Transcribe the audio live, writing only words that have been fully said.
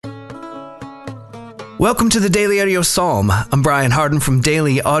Welcome to the Daily Audio Psalm. I'm Brian Harden from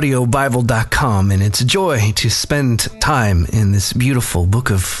dailyaudiobible.com, and it's a joy to spend time in this beautiful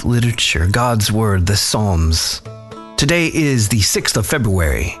book of literature, God's Word, the Psalms. Today is the 6th of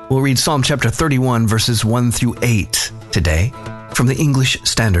February. We'll read Psalm chapter 31, verses 1 through 8 today from the English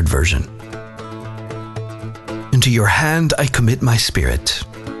Standard Version. Into your hand I commit my spirit.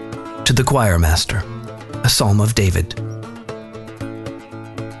 To the choir master, a psalm of David.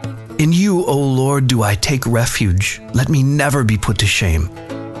 In you, O Lord, do I take refuge. Let me never be put to shame.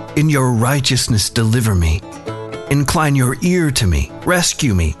 In your righteousness deliver me. Incline your ear to me.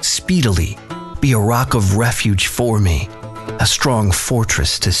 Rescue me speedily. Be a rock of refuge for me, a strong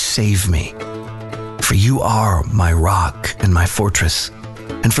fortress to save me. For you are my rock and my fortress,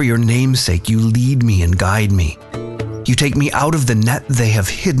 and for your name's sake you lead me and guide me. You take me out of the net they have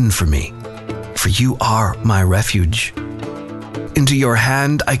hidden for me, for you are my refuge. Into your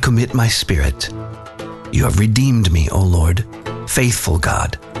hand I commit my spirit. You have redeemed me, O Lord, faithful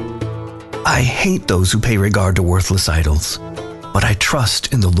God. I hate those who pay regard to worthless idols, but I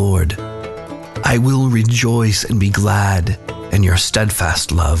trust in the Lord. I will rejoice and be glad in your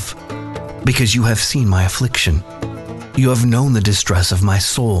steadfast love, because you have seen my affliction. You have known the distress of my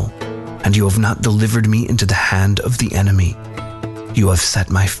soul, and you have not delivered me into the hand of the enemy. You have set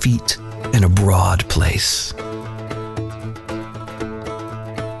my feet in a broad place.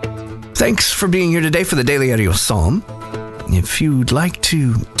 Thanks for being here today for the Daily Audio Psalm. If you'd like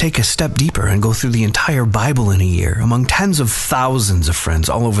to take a step deeper and go through the entire Bible in a year among tens of thousands of friends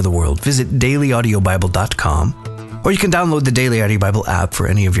all over the world, visit dailyaudiobible.com, or you can download the Daily Audio Bible app for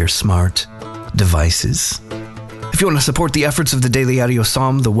any of your smart devices. If you want to support the efforts of the Daily Audio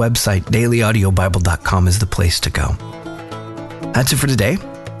Psalm, the website dailyaudiobible.com is the place to go. That's it for today.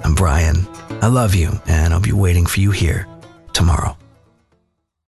 I'm Brian. I love you, and I'll be waiting for you here tomorrow.